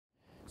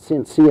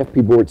Since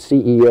CFP Board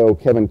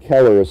CEO Kevin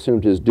Keller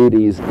assumed his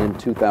duties in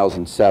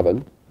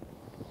 2007,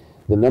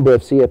 the number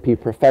of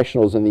CFP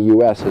professionals in the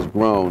U.S. has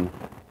grown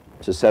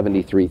to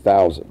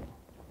 73,000,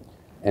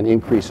 an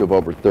increase of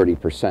over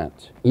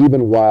 30%,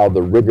 even while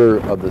the rigor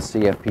of the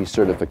CFP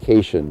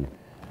certification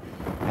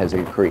has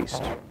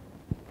increased.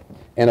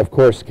 And of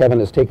course, Kevin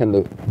has taken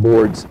the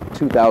board's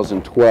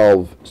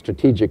 2012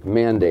 strategic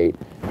mandate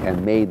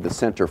and made the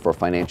Center for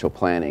Financial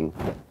Planning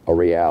a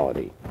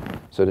reality.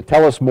 So to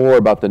tell us more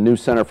about the new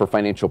Center for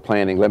Financial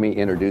Planning, let me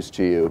introduce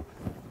to you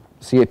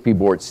CFP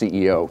Board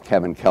CEO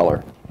Kevin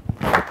Keller.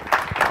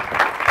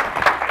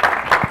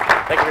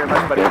 Thank you very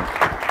much, buddy.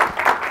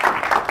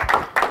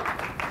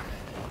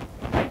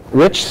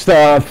 Rich,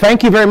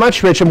 thank you very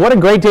much, Rich. And what a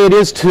great day it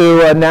is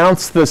to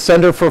announce the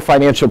Center for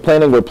Financial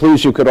Planning. We're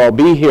pleased you could all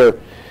be here.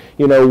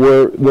 You know,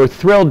 we're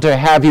thrilled to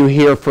have you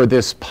here for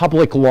this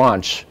public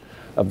launch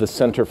of the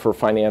Center for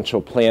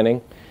Financial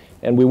Planning.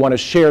 And we want to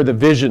share the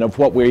vision of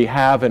what we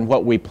have and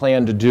what we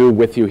plan to do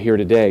with you here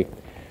today.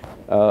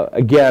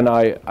 Again,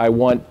 I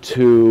want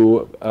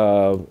to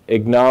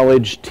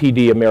acknowledge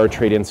TD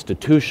Ameritrade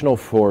Institutional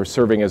for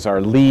serving as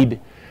our lead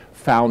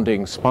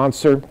founding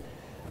sponsor.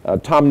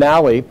 Tom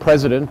Nally,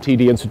 President,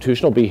 TD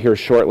Institutional, will be here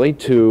shortly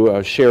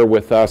to share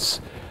with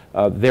us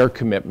their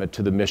commitment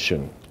to the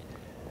mission.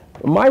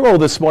 My role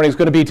this morning is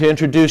going to be to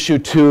introduce you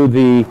to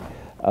the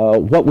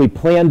what we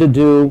plan to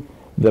do,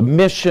 the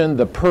mission,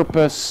 the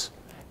purpose,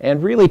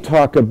 and really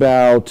talk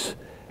about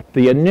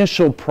the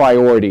initial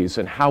priorities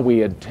and how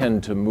we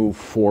intend to move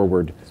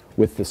forward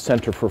with the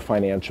Center for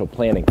Financial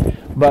Planning.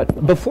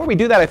 But before we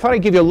do that, I thought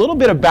I'd give you a little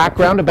bit of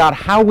background about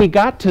how we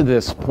got to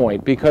this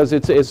point, because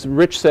it's, as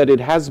Rich said, it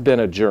has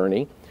been a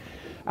journey.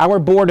 Our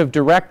board of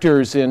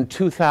directors in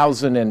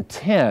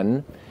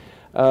 2010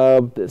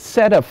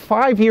 set a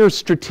 5-year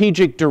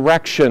strategic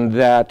direction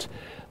that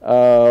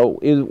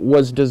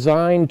was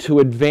designed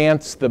to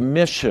advance the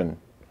mission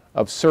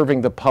of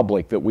serving the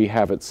public that we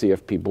have at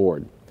CFP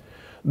Board.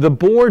 The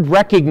board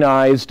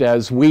recognized,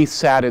 as we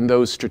sat in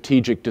those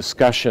strategic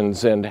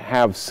discussions and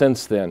have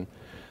since then,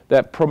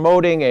 that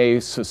promoting a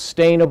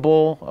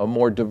sustainable, a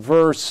more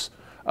diverse,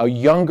 a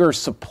younger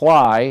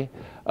supply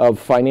of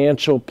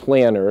financial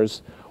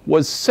planners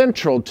was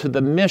central to the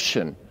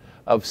mission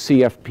of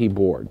CFP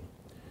Board.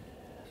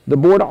 The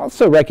board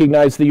also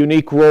recognized the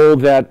unique role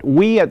that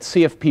we at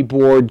CFP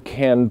Board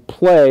can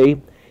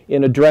play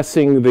in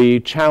addressing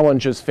the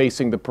challenges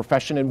facing the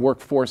profession in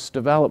workforce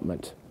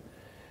development.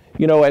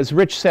 You know, as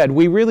Rich said,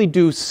 we really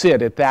do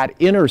sit at that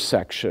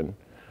intersection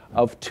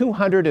of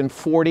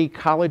 240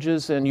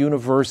 colleges and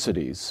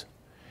universities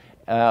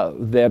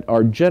that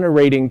are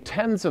generating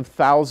tens of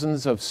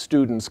thousands of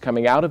students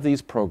coming out of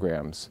these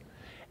programs.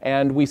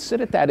 And we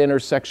sit at that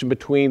intersection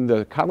between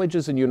the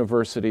colleges and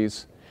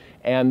universities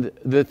and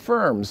the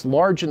firms,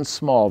 large and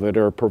small, that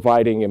are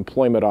providing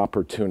employment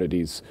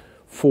opportunities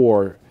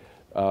for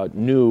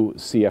new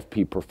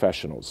CFP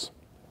professionals.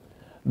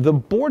 The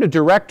board of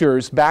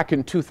directors back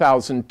in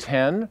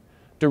 2010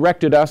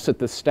 directed us at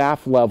the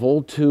staff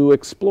level to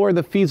explore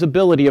the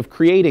feasibility of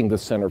creating the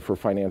Center for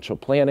Financial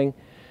Planning.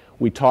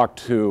 We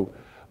talked to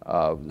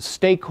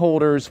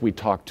stakeholders, we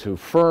talked to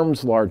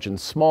firms, large and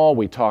small,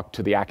 we talked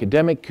to the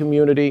academic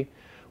community,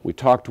 we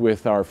talked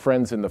with our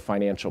friends in the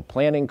Financial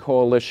Planning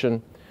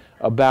Coalition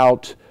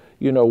about,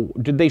 you know,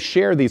 did they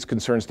share these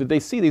concerns? Did they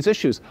see these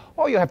issues?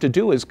 All you have to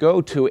do is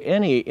go to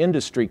any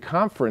industry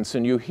conference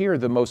and you hear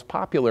the most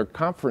popular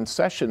conference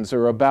sessions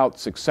are about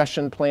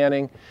succession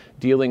planning,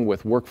 dealing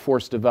with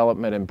workforce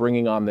development, and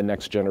bringing on the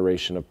next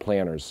generation of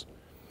planners.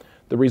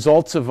 The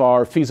results of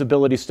our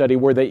feasibility study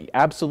were that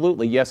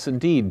absolutely, yes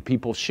indeed,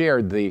 people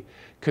shared the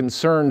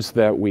concerns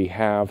that we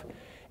have.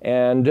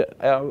 And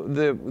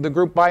the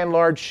group by and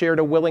large shared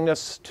a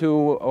willingness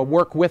to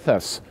work with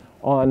us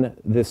on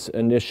this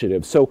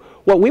initiative. So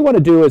what we want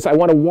to do is I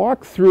want to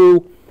walk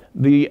through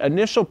the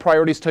initial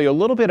priorities, tell you a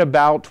little bit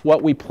about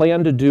what we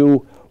plan to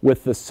do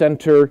with the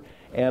center,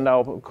 and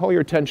I'll call your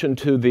attention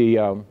to the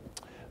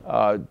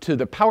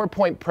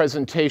PowerPoint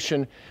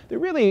presentation. There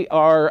really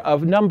are a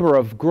number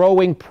of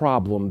growing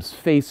problems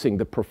facing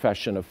the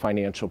profession of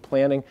financial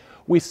planning.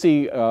 We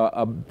see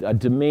a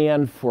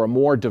demand for a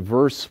more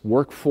diverse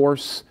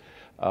workforce.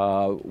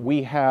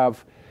 We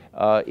have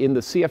in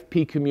the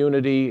CFP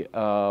community,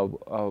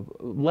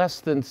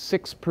 less than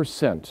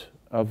 6%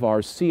 of our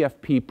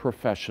CFP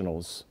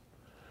professionals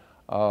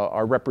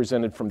are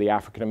represented from the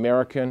African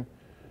American,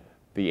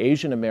 the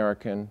Asian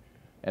American,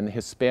 and the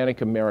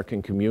Hispanic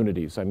American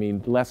communities. I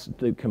mean,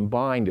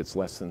 combined, it's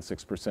less than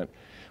 6%.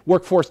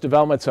 Workforce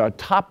development's a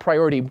top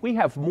priority. We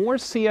have more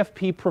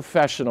CFP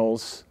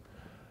professionals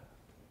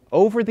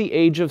over the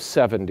age of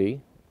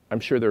 70. I'm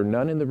sure there are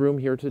none in the room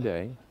here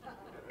today.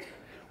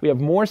 We have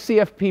more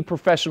CFP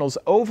professionals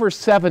over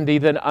 70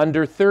 than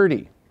under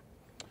 30.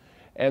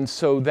 And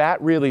so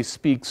that really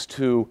speaks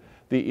to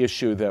the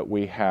issue that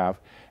we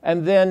have.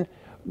 And then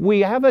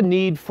we have a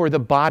need for the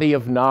body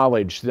of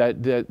knowledge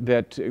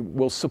that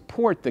will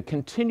support the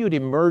continued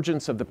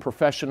emergence of the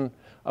profession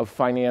of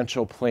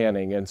financial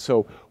planning. And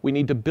so we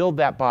need to build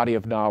that body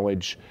of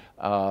knowledge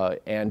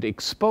and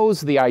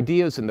expose the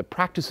ideas and the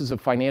practices of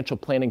financial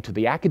planning to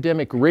the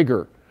academic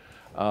rigor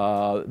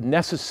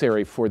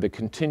necessary for the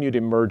continued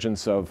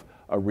emergence of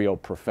a real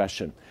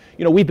profession.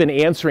 You know, we've been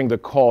answering the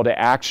call to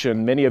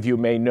action. Many of you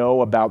may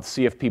know about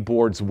CFP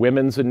Board's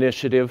Women's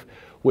Initiative,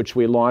 which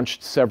we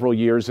launched several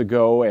years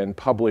ago and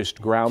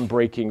published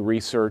groundbreaking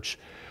research.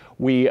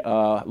 We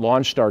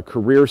launched our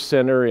Career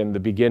Center in the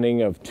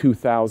beginning of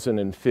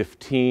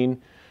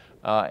 2015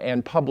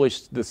 and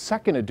published the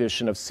second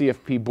edition of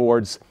CFP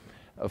Board's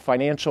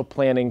Financial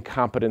Planning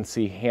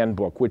Competency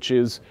Handbook, which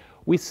is,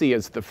 we see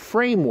as the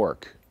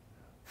framework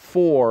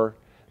for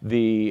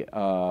the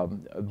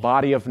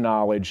body of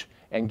knowledge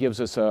and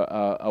gives us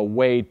a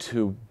way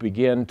to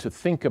begin to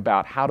think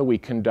about how do we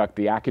conduct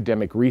the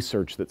academic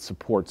research that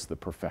supports the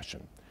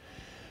profession.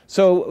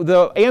 So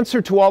the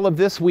answer to all of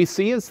this we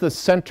see is the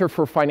Center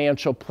for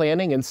Financial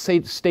Planning, and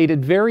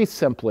stated very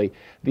simply,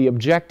 the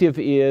objective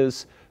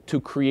is to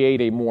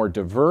create a more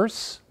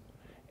diverse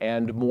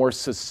and more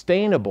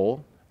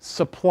sustainable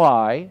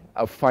supply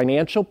of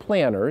financial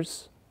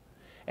planners,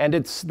 and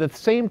at the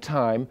same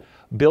time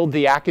build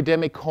the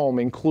academic home,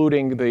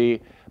 including the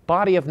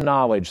body of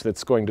knowledge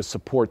that's going to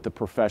support the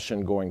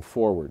profession going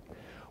forward.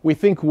 We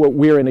think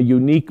we're in a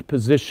unique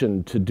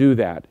position to do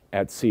that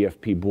at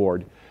CFP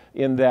Board,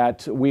 in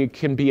that we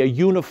can be a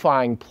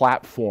unifying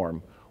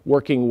platform,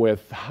 working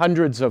with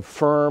hundreds of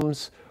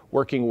firms,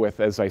 working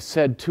with, as I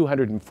said,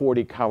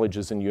 240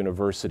 colleges and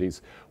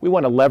universities. We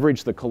want to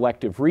leverage the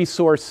collective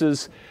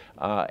resources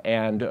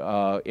and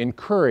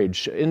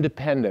encourage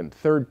independent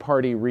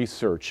third-party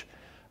research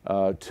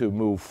to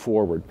move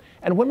forward.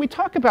 And when we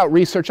talk about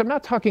research, I'm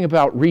not talking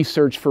about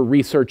research for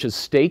research's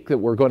sake that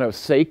we're going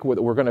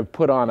to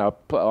put on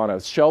a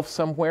shelf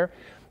somewhere.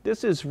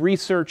 This is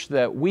research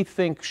that we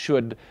think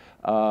should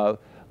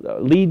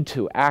lead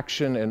to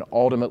action and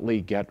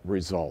ultimately get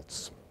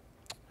results.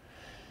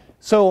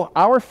 So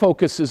our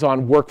focus is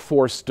on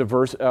workforce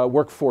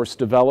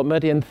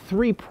development in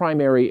three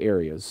primary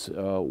areas: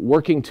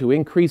 working to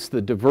increase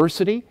the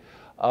diversity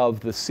of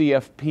the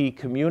CFP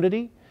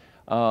community,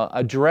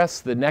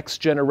 address the next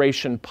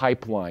generation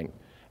pipeline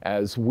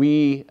as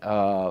we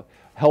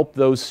help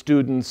those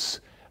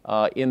students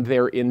in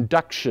their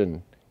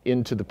induction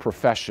into the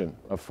profession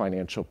of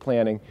financial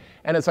planning,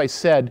 and as I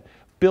said,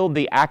 build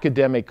the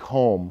academic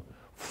home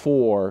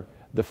for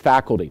the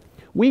faculty.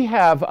 We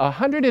have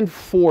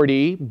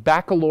 140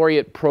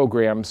 baccalaureate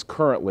programs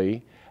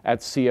currently at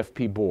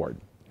CFP Board,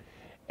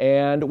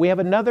 and we have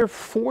another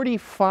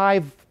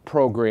 45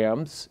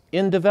 programs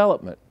in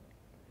development.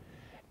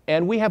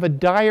 And we have a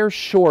dire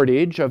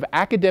shortage of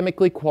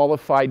academically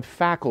qualified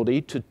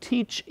faculty to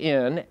teach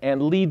in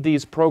and lead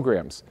these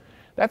programs.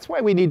 That's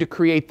why we need to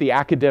create the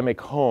academic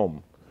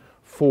home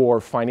for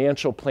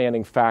financial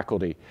planning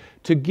faculty,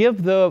 to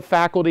give the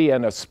faculty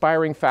and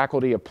aspiring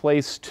faculty a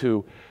place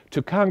to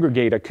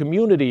congregate, a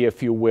community,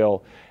 if you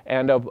will,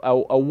 and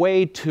a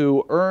way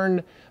to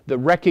earn the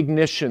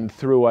recognition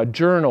through a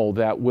journal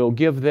that will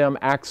give them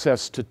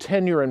access to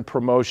tenure and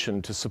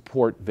promotion to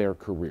support their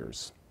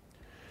careers.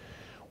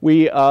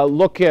 We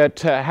look at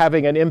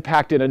having an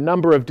impact in a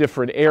number of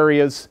different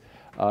areas.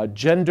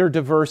 Gender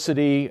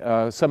diversity,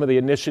 some of the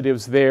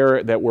initiatives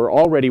there that we're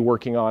already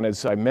working on,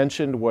 as I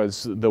mentioned,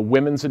 was the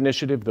Women's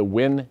Initiative, the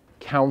WIN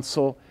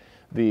Council.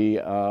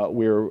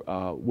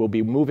 We'll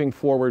be moving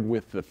forward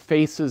with the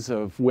Faces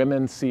of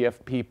Women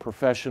CFP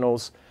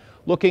Professionals,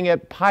 looking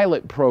at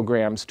pilot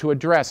programs to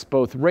address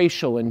both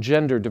racial and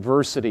gender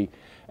diversity,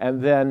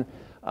 and then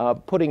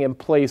putting in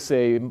place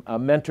a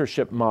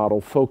mentorship model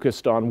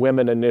focused on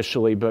women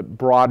initially, but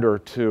broader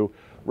to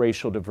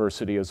racial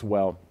diversity as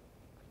well.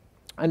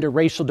 Under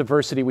racial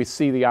diversity, we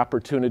see the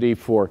opportunity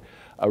for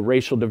a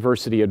racial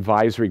diversity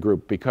advisory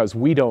group because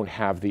we don't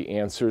have the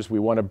answers. We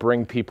want to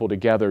bring people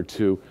together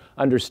to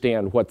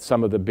understand what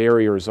some of the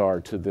barriers are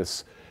to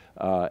this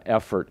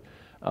effort.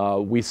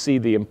 We see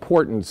the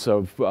importance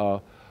of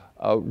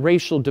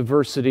racial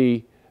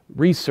diversity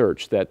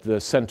research that the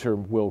center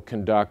will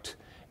conduct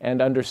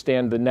and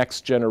understand the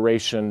next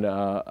generation,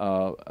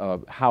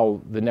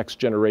 how the next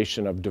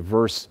generation of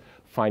diverse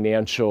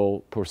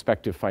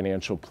prospective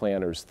financial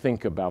planners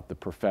think about the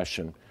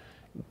profession,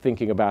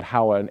 thinking about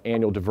how an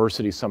annual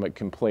diversity summit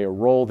can play a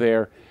role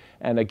there,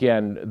 and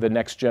again, the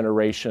next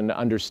generation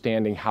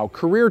understanding how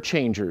career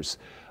changers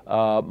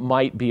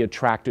might be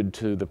attracted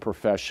to the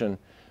profession.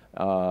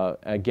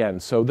 Again,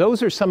 so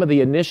those are some of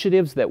the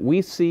initiatives that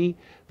we see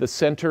the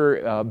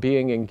center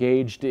being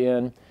engaged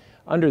in.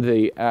 Under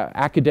the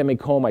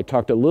academic home, I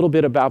talked a little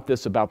bit about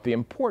this, about the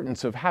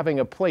importance of having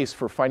a place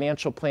for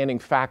financial planning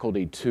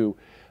faculty to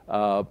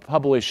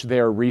publish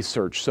their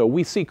research. So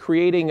we see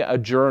creating a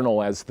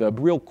journal as the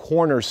real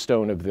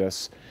cornerstone of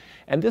this.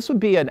 And this would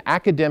be an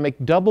academic,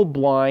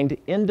 double-blind,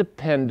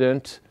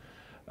 independent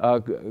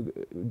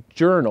academic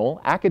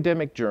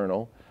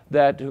journal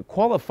that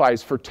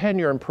qualifies for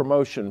tenure and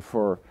promotion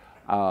for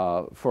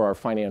our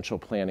financial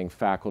planning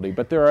faculty.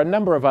 But there are a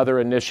number of other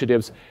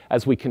initiatives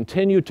as we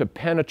continue to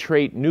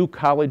penetrate new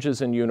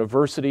colleges and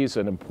universities,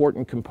 an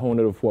important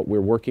component of what we're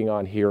working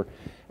on here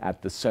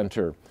at the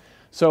center.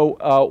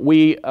 So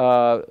we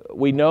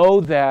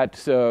know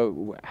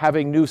that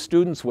having new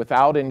students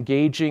without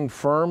engaging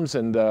firms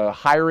and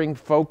hiring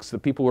folks, the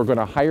people who are going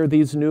to hire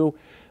these new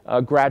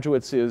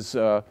graduates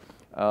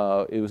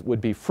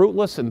would be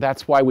fruitless, and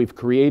that's why we've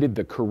created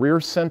the Career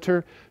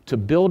Center to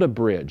build a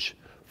bridge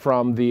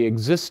from the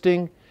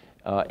existing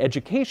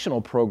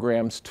educational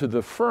programs to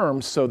the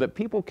firms so that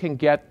people can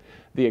get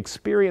the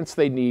experience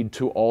they need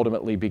to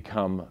ultimately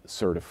become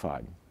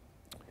certified.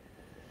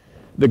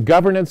 The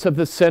governance of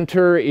the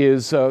center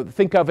is,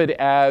 think of it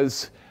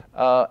as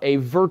a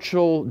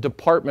virtual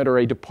department or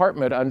a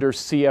department under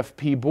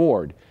CFP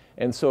Board.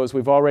 And so as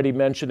we've already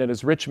mentioned, and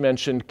as Rich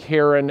mentioned,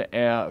 Karen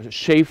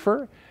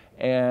Schaefer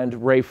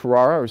and Ray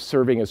Ferrara are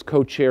serving as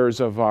co-chairs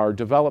of our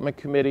development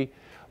committee.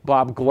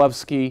 Bob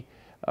Glovsky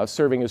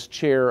serving as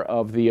chair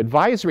of the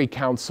advisory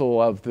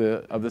council of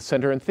the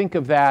center. And think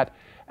of that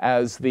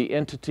as the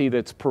entity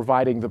that's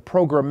providing the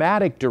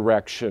programmatic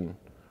direction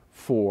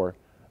for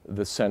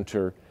the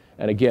center.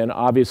 And again,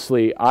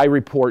 obviously, I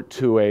report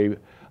to a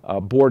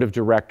board of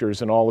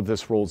directors, and all of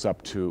this rolls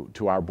up to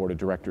our board of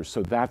directors.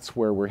 So that's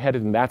where we're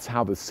headed, and that's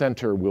how the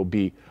center will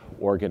be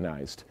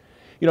organized.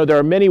 You know, there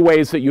are many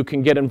ways that you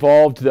can get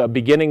involved.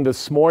 Beginning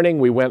this morning,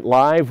 we went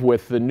live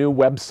with the new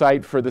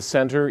website for the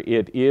center.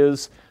 It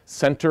is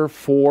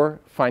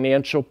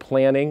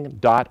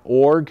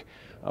centerforfinancialplanning.org.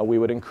 We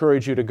would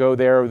encourage you to go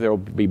there. There will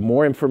be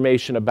more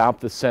information about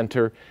the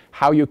center,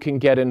 how you can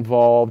get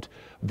involved,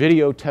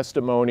 video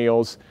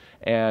testimonials,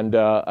 and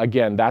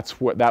again, that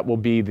will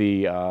be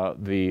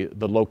the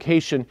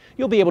location.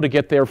 You'll be able to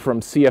get there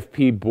from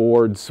CFP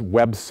Board's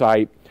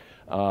website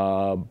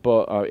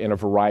in a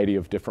variety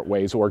of different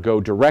ways, or go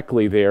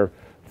directly there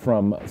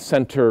from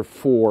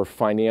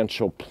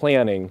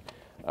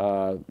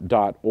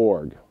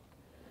centerforfinancialplanning.org.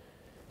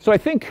 So I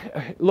think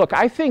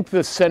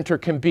the center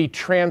can be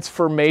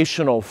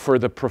transformational for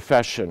the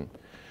profession.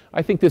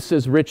 I think this,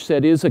 as Rich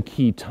said, is a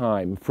key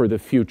time for the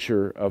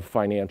future of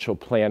financial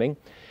planning.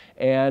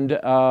 And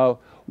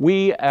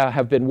we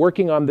have been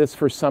working on this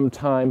for some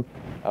time.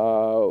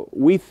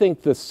 We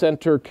think the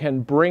center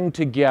can bring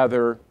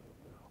together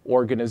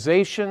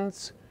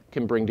organizations,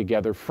 can bring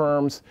together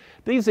firms.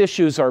 These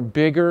issues are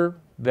bigger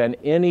than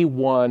any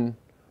one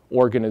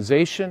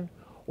organization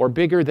or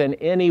bigger than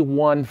any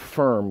one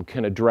firm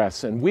can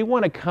address. And we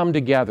want to come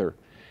together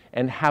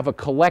and have a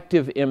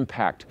collective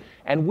impact.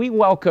 And we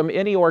welcome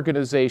any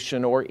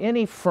organization or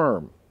any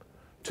firm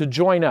to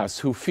join us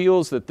who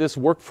feels that this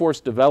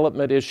workforce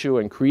development issue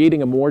and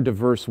creating a more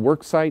diverse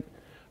work site,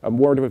 a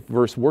more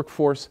diverse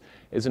workforce,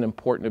 is an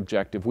important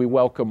objective. We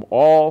welcome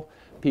all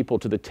people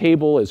to the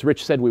table. As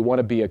Rich said, we want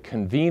to be a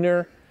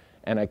convener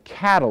and a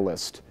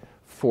catalyst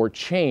for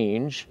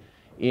change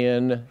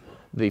in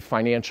the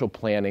financial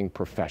planning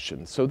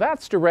profession. So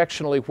that's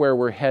directionally where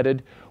we're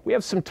headed. We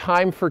have some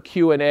time for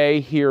Q&A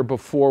here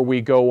before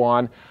we go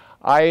on.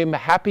 I'm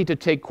happy to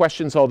take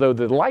questions, although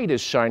the light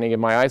is shining in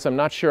my eyes. I'm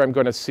not sure I'm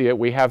going to see it.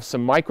 We have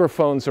some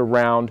microphones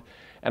around,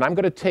 and I'm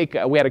going to take,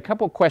 we had a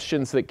couple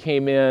questions that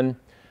came in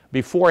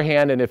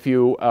beforehand, and if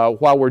you,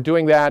 while we're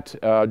doing that,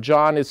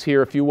 John is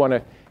here if you want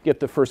to get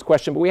the first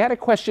question. But we had a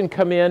question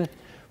come in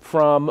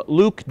from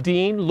Luke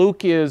Dean.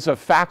 Luke is a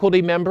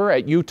faculty member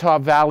at Utah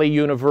Valley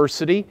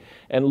University,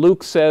 and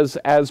Luke says,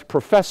 as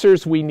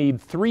professors, we need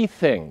three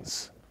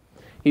things.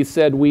 He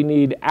said we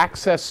need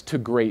access to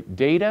great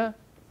data,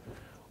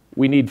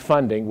 we need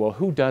funding. Well,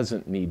 who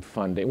doesn't need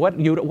funding?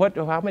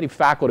 How many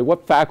faculty,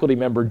 what faculty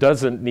member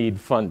doesn't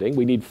need funding?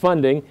 We need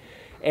funding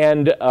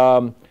and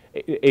a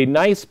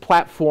nice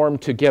platform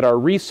to get our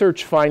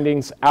research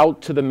findings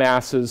out to the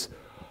masses,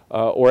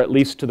 or at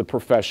least to the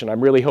profession.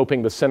 I'm really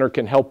hoping the center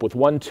can help with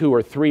 1, 2,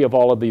 or 3 of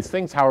all of these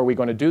things. How are we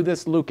going to do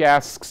this, Luke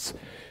asks.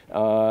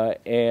 This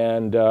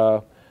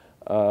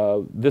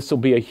will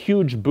be a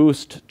huge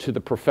boost to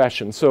the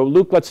profession. So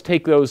Luke, let's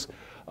take those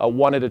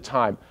one at a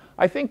time.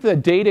 I think the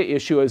data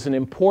issue is an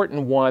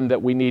important one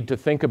that we need to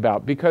think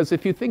about, because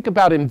if you think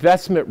about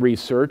investment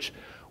research,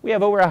 we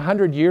have over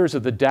 100 years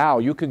of the Dow.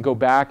 You can go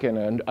back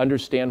and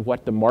understand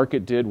what the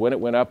market did, when it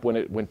went up, when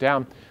it went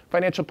down.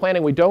 Financial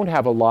planning, we don't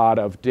have a lot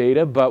of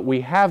data, but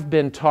we have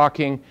been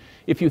talking,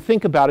 if you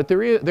think about it,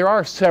 there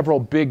are several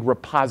big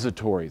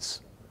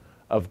repositories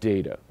of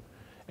data.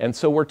 And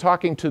so we're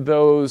talking to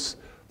those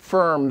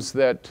firms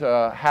that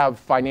have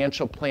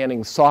financial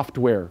planning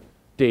software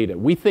data.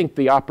 We think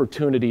the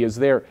opportunity is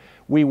there.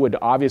 We would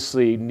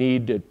obviously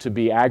need it to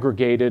be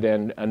aggregated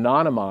and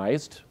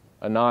anonymized,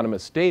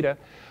 anonymous data,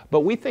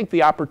 but we think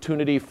the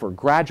opportunity for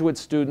graduate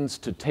students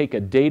to take a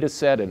data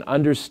set and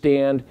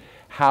understand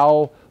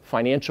how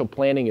financial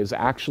planning is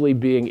actually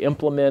being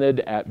implemented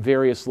at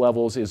various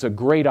levels is a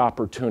great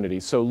opportunity.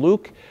 So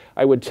Luke,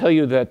 I would tell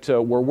you that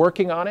we're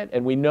working on it,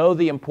 and we know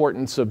the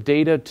importance of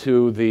data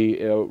to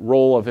the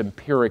role of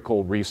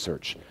empirical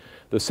research.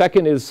 The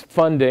second is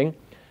funding.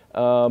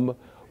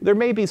 There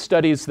may be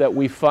studies that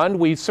we fund.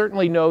 We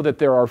certainly know that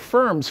there are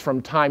firms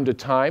from time to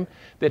time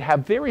that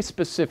have very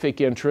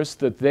specific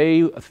interests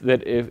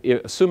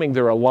assuming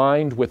they're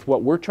aligned with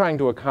what we're trying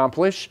to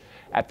accomplish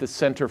at the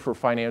Center for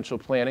Financial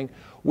Planning,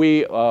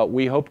 we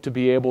hope to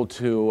be able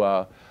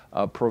to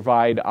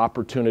provide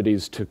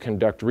opportunities to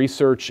conduct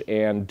research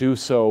and do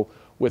so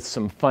with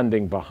some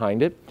funding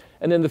behind it.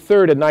 And then the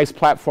third, a nice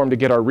platform to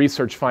get our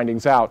research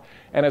findings out.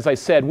 And as I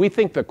said, we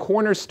think the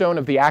cornerstone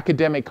of the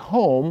academic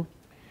home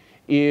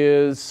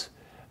is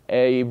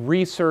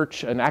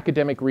an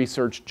academic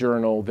research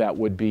journal that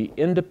would be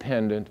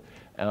independent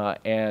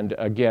and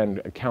again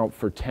account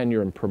for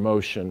tenure and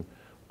promotion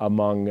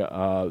among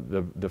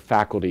the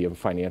faculty of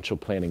financial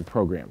planning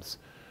programs.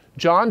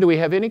 John, do we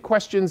have any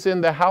questions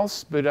in the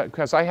house?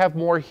 Because I have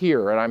more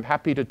here and I'm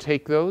happy to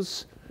take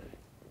those.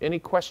 Any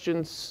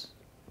questions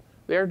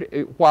there?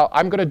 Well,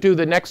 I'm going to do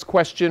the next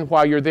question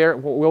while you're there.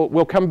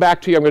 We'll come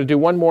back to you. I'm going to do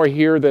one more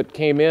here that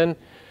came in.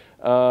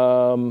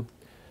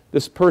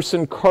 This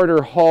person,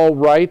 Carter Hall,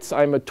 writes,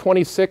 I'm a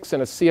 26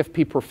 and a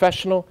CFP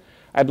professional.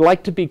 I'd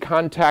like to be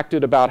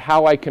contacted about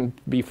how I can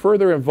be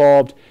further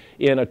involved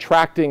in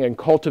attracting and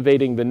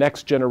cultivating the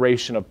next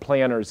generation of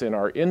planners in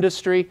our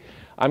industry.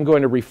 I'm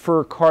going to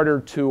refer Carter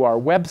to our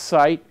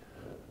website,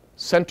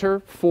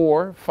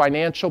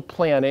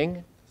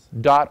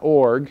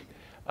 centerforfinancialplanning.org,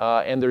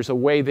 and there's a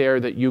way there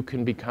that you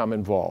can become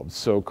involved.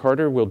 So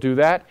Carter will do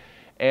that.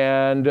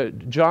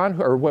 And John,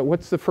 or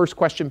what's the first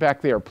question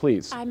back there,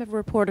 please? I'm a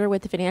reporter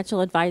with the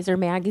Financial Advisor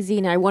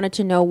magazine. I wanted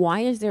to know, why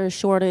is there a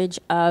shortage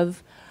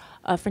of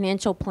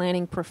financial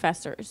planning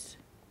professors?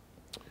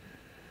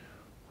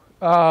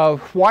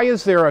 Why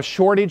is there a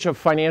shortage of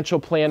financial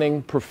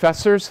planning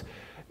professors?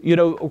 You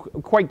know,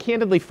 quite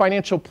candidly,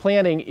 financial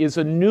planning is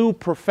a new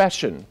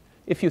profession.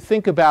 If you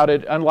think about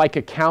it, unlike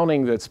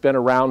accounting that's been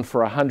around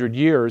for 100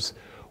 years,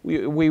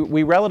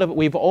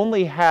 we've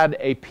only had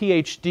a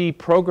PhD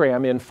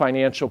program in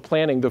financial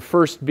planning, the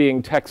first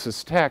being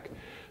Texas Tech,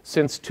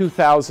 since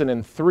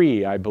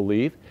 2003, I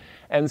believe.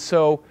 And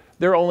so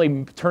they're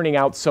only turning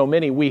out so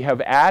many. We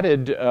have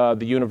added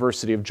the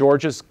University of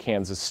Georgia,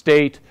 Kansas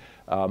State,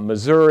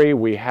 Missouri.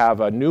 We have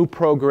a new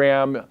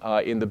program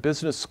in the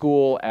business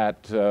school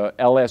at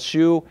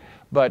LSU,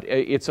 but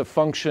it's a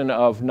function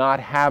of not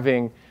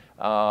having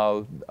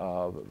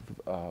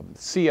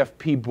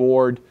CFP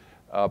board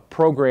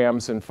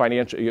programs and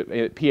financial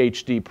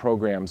PhD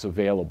programs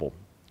available.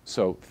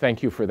 So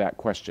thank you for that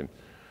question.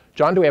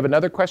 John, do we have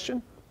another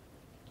question?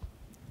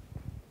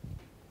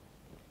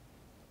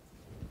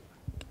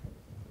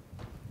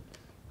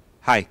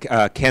 Hi,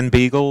 Ken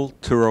Beagle,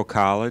 Touro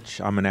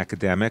College. I'm an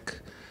academic.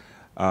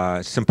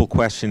 Simple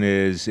question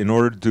is, in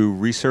order to do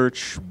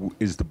research,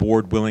 is the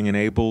board willing and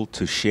able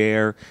to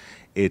share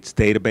its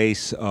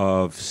database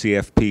of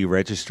CFP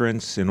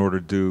registrants in order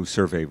to do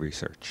survey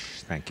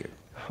research? Thank you.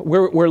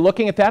 We're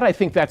looking at that. I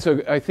think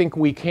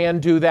we can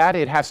do that.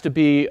 It has to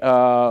be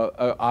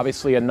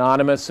obviously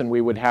anonymous, and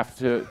we would have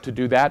to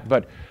do that.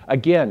 But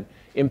again,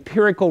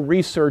 empirical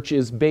research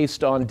is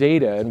based on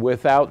data, and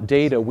without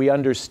data, we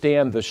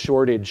understand the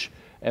shortage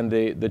and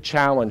the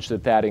challenge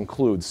that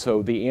includes.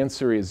 So the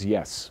answer is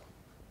yes.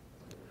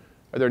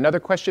 Are there another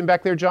question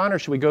back there, John, or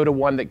should we go to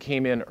one that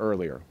came in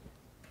earlier?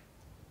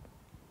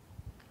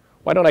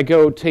 Why don't I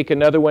go take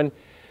another one?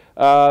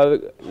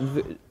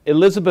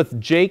 Elizabeth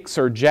Jakes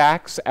or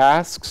Jax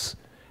asks,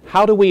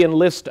 how do we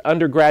enlist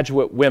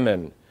undergraduate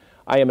women?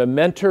 I am a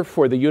mentor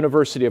for the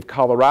University of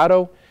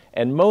Colorado,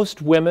 and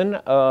most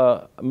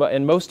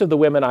of the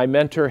women I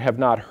mentor have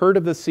not heard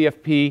of the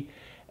CFP,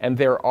 and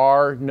there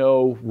are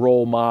no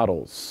role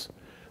models.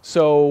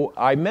 So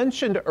I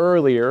mentioned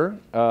earlier,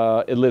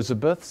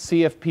 Elizabeth,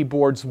 CFP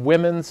Board's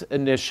Women's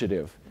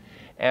Initiative.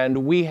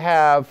 And we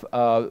have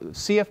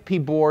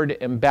CFP Board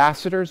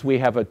ambassadors. We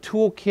have a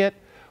toolkit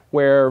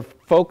where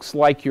folks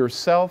like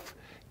yourself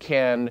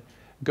can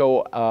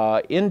go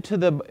into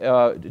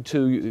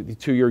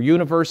to your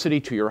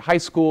university, to your high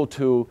school,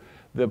 to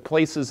the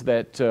places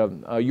that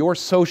your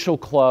social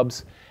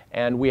clubs,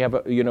 and we have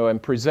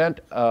and present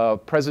a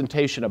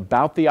presentation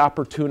about the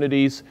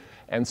opportunities.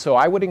 And so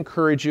I would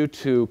encourage you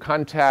to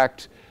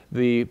contact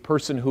the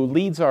person who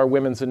leads our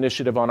women's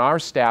initiative on our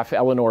staff,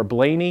 Eleanor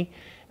Blaney,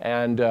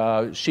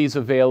 and she's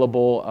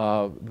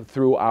available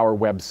through our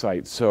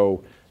website.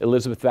 So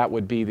Elizabeth, that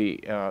would be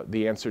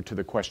the answer to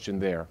the question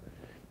there.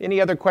 Any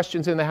other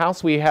questions in the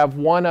house? We have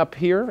one up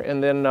here,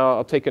 and then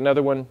I'll take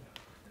another one.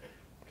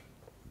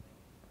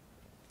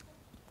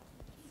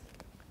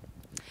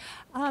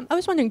 I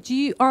was wondering, do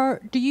you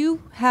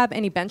have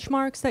any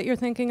benchmarks that you're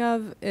thinking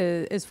of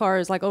as far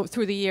as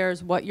through the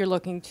years what you're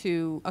looking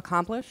to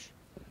accomplish?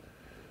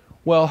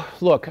 Well,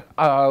 look,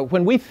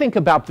 when we think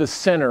about the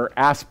center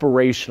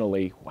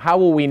aspirationally, how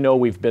will we know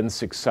we've been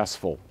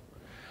successful?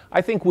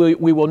 I think we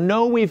will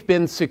know we've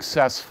been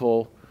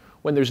successful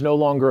when there's no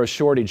longer a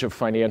shortage of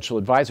financial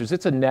advisors.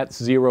 It's a net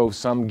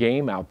zero-sum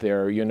game out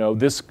there. You know,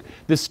 this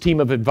team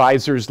of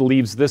advisors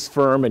leaves this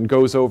firm and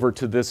goes over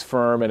to this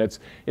firm, and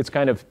it's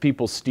kind of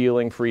people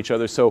stealing for each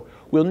other. So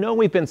we'll know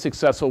we've been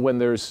successful when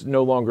there's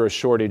no longer a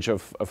shortage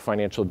of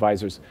financial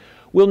advisors.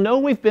 We'll know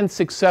we've been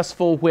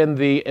successful when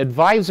the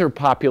advisor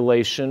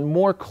population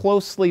more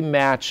closely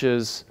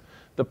matches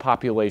the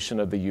population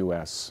of the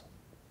U.S.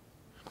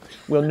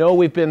 We'll know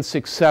we've been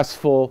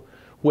successful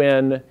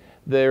when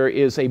there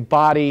is a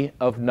body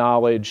of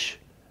knowledge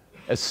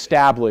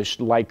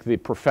established, like the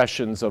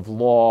professions of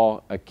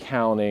law,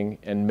 accounting,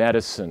 and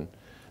medicine,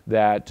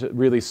 that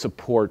really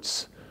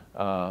supports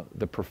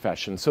the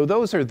profession. So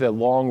those are the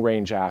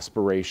long-range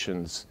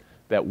aspirations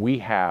that we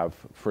have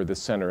for the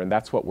center, and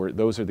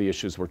those are the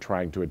issues we're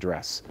trying to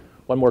address.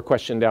 One more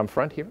question down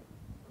front here.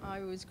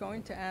 I was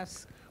going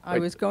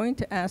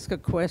to ask a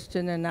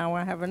question, and now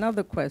I have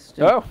another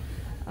question. Oh.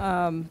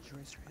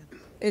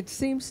 It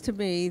seems to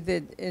me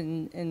that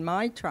in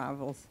my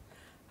travels,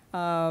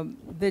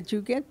 that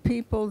you get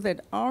people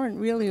that aren't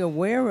really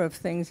aware of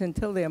things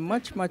until they're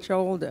much, much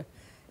older.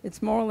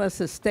 It's more or less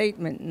a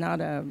statement,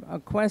 not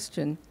a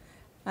question.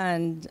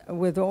 And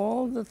with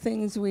all the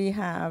things we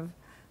have,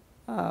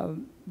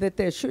 that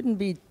there shouldn't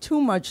be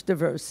too much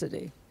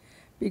diversity,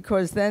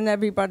 because then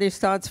everybody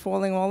starts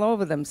falling all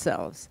over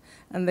themselves,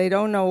 and they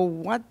don't know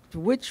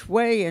which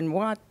way and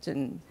what,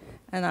 and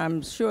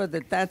I'm sure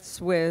that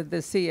that's where the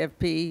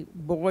CFP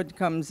board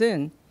comes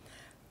in,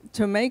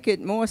 to make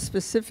it more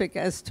specific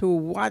as to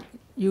what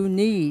you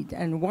need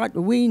and what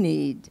we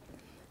need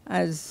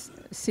as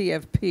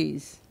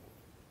CFPs.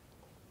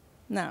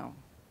 Now,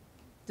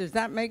 does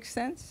that make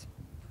sense?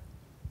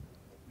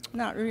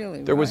 Not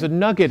really. There was a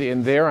nugget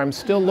in there. I'm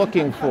still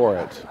looking for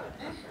it.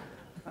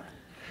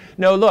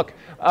 No, look,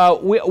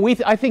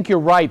 I think you're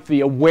right.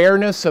 The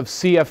awareness of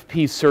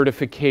CFP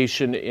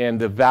certification and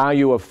the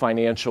value of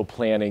financial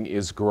planning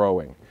is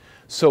growing.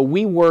 So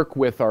we work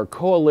with our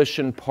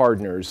coalition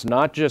partners,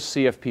 not just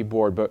CFP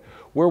Board, but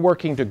we're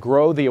working to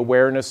grow the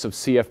awareness of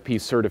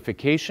CFP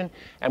certification,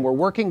 and we're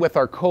working with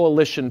our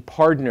coalition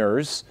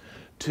partners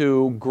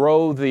to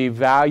grow the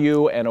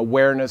value and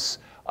awareness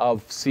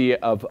of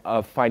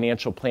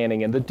financial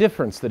planning and the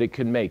difference that it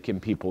can make in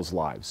people's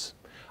lives.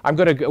 We're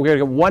going to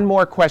get one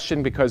more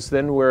question, because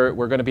then we're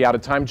going to be out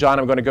of time. John,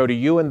 I'm going to go to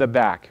you in the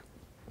back.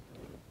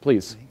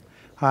 Please.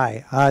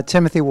 Hi,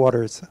 Timothy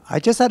Waters. I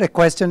just had a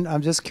question.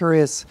 I'm just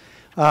curious.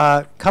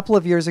 A couple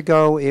of years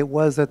ago, it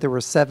was that there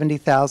were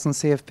 70,000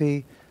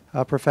 CFP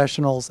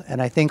professionals, and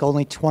I think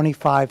only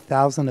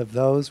 25,000 of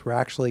those were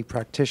actually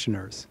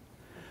practitioners.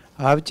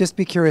 I would just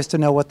be curious to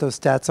know what those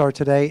stats are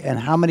today and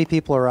how many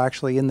people are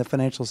actually in the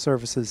financial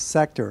services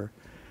sector.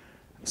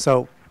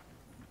 So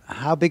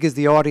how big is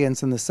the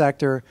audience in the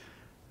sector?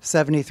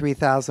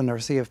 73,000 are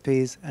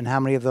CFPs, and how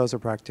many of those are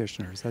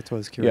practitioners? That's what I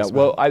was curious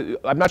about. Well,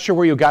 I'm not sure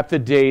where you got the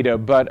data,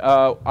 but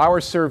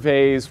our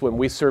surveys, when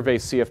we survey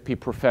CFP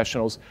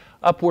professionals,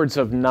 upwards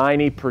of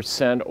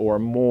 90% or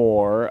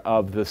more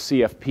of the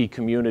CFP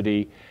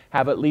community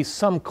have at least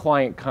some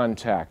client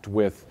contact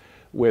with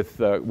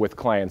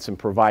clients and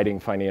providing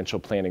financial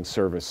planning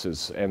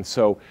services, and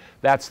so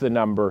that's the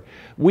number.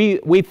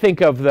 We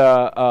think of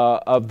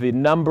the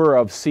number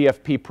of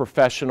CFP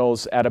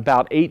professionals at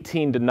about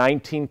 18 to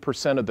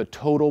 19% of the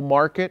total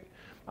market.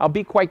 I'll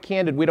be quite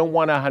candid, we don't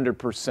want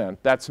 100%.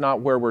 That's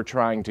not where we're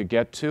trying to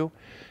get to.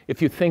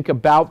 If you think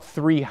about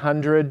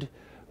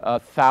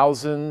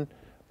 300,000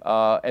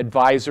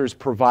 advisors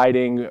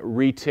providing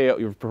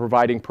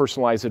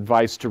personalized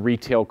advice to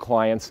retail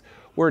clients,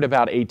 we're at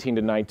about 18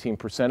 to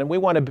 19%, and we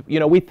want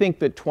to, we think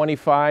that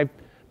 25,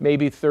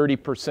 maybe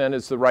 30%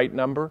 is the right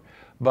number.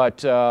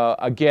 But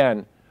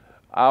again,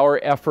 our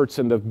efforts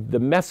and the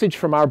message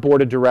from our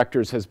board of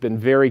directors has been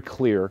very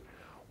clear.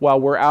 While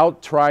we're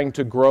out trying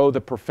to grow the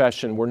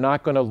profession, we're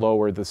not going to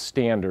lower the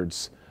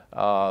standards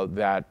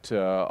that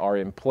are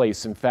in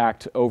place. In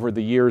fact, over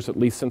the years, at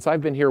least since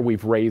I've been here,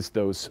 we've raised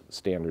those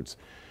standards.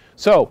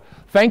 So,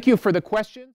 thank you for the question.